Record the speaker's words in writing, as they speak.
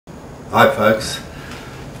Hi folks,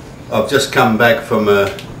 I've just come back from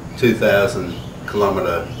a 2,000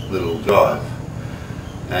 kilometre little drive,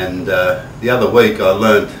 and the other week I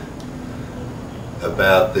learnt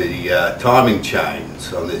about the timing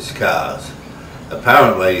chains on these cars.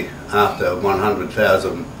 Apparently after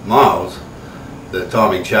 100,000 miles the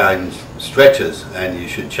timing chain stretches and you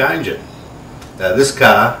should change it. Now this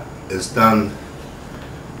car has done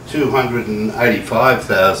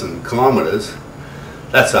 285,000 kilometres.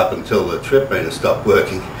 That's up until the trip meter stopped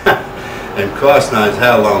working. And Christ knows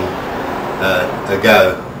how long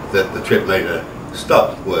ago that the trip meter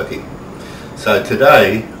stopped working. So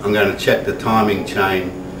today I'm going to check the timing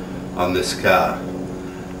chain on this car,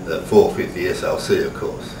 the 450 SLC of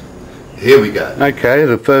course. Here we go. Okay,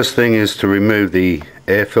 the first thing is to remove the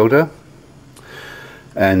air filter,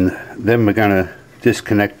 and then we're going to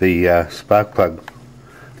disconnect the spark plug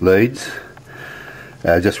leads.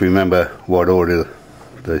 Just remember what order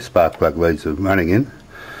the spark plug leads are running in,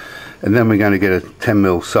 and then we're going to get a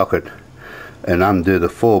 10mm socket and undo the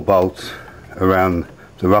 4 bolts around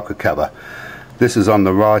the rocker cover. This is on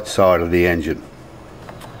the right side of the engine.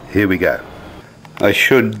 Here we go. I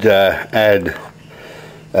should add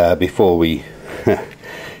before we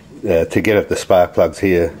to get at the spark plugs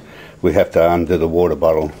here, we have to undo the water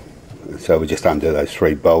bottle. So we just undo those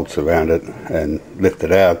 3 bolts around it and lift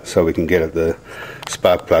it out so we can get at the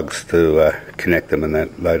spark plugs to connect them and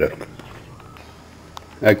that later.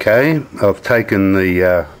 Okay, I've taken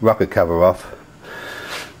the rocker cover off.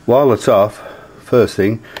 While it's off, first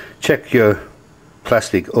thing, check your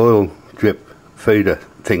plastic oil drip feeder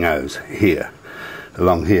thingos here,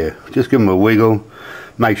 along here. Just give them a wiggle,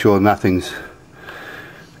 make sure nothing's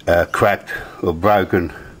cracked or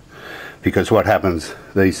broken, because what happens,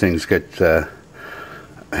 these things get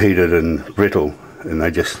heated and brittle and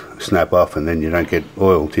they just snap off, and then you don't get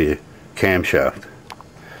oil to your camshaft.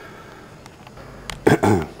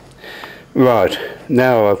 Right,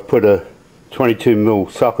 now I've put a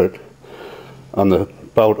 22mm socket on the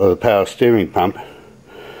bolt of the power steering pump,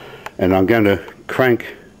 and I'm going to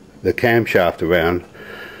crank the camshaft around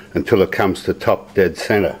until it comes to top dead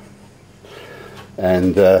center.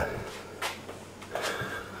 And there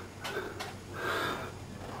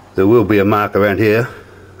will be a mark around here.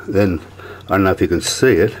 Then I don't know if you can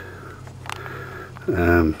see it. Put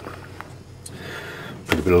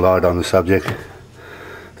a bit of light on the subject.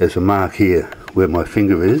 There's a mark here where my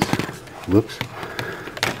finger is. Whoops.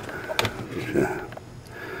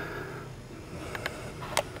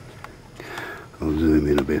 I'll zoom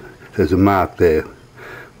in a bit. There's a mark there,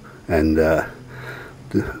 and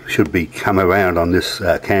should be come around on this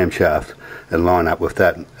camshaft and line up with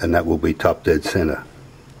that, and that will be top dead center.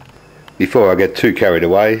 Before I get too carried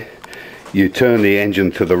away, you turn the engine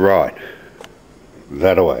to the right,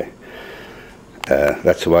 that way.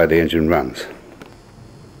 That's the way the engine runs.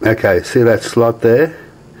 Okay, see that slot there?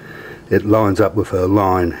 It lines up with a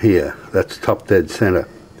line here. That's top dead center.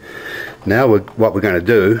 Now what we're going to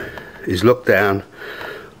do is look down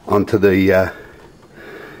onto the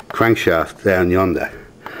crankshaft down yonder.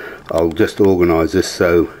 I'll just organise this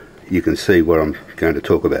so you can see what I'm going to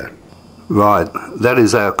talk about. Right, that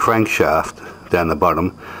is our crankshaft down the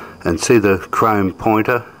bottom, and see the chrome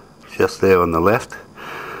pointer just there on the left?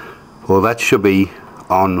 Well, that should be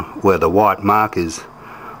on where the white mark is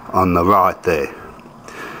on the right there.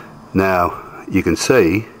 Now you can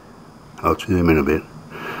see, I'll zoom in a bit,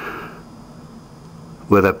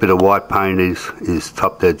 where that bit of white paint is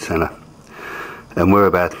top dead center, and we're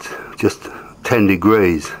about just 10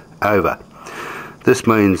 degrees over. This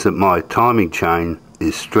means that my timing chain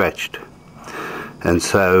is stretched, and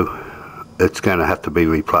so it's going to have to be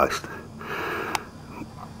replaced.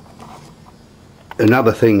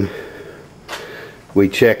 Another thing we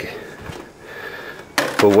check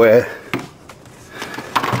for wear,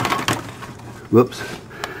 whoops,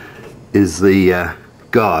 is the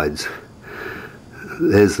guides.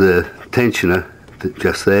 There's the tensioner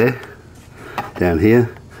just there, down here,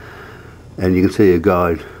 and you can see a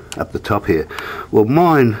guide up the top here. Well,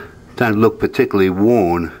 mine don't look particularly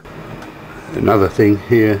worn. Another thing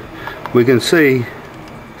here, we can see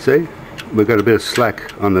we've got a bit of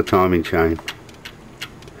slack on the timing chain,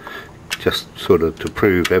 just sort of to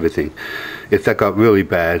prove everything. If that got really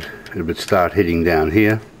bad, it would start hitting down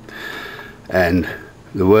here, and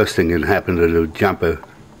the worst thing can happen is it would jump a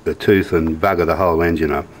tooth and bugger the whole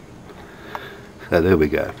engine up. So there we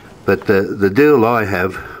go. But the deal I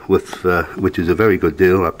have with, which is a very good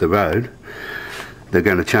deal up the road, they're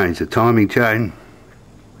going to change the timing chain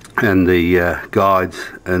and the guides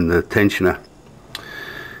and the tensioner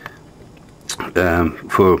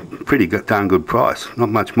for a pretty darn good price, not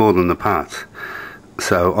much more than the parts.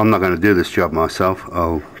 So I'm not going to do this job myself,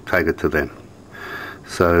 I'll take it to them.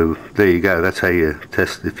 So there you go, that's how you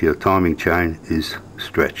test if your timing chain is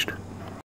stretched.